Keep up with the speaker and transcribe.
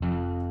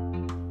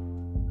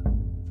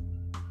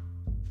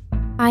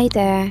Hi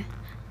there,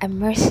 I'm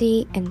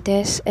Mercy, and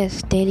this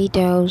is Daily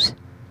Dose.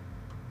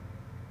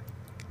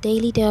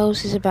 Daily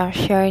Dose is about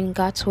sharing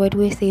God's Word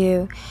with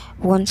you,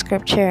 one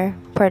scripture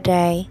per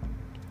day.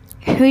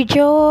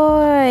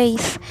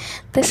 Rejoice!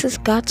 This is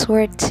God's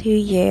Word to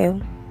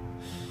you.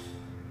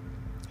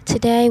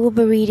 Today we'll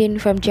be reading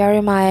from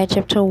Jeremiah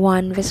chapter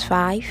 1, verse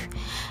 5,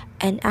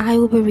 and I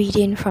will be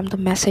reading from the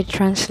Message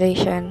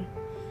translation.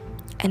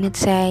 And it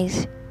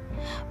says,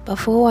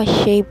 "Before I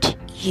shaped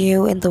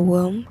you in the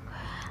womb,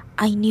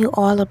 I knew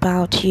all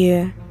about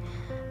you.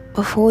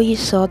 Before you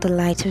saw the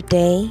light of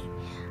day,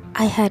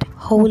 I had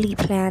holy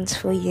plans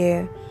for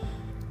you,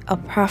 a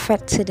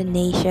prophet to the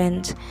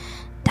nations.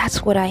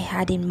 That's what I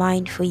had in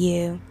mind for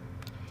you."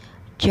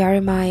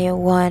 Jeremiah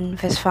 1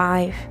 verse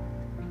 5.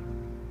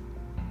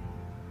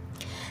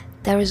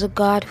 There is a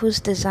God who's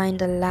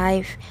designed a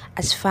life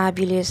as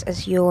fabulous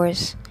as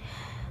yours.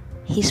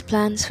 His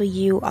plans for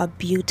you are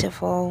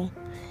beautiful.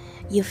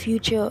 Your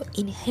future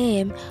in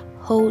Him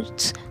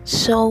holds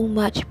so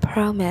much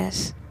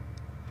promise.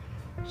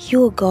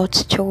 You are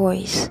God's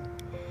choice.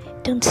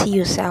 Don't see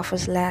yourself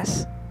as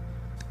less.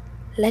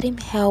 Let Him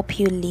help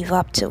you live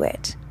up to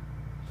it.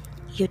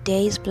 Your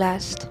day is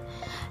blessed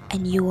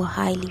and you are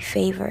highly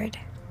favored.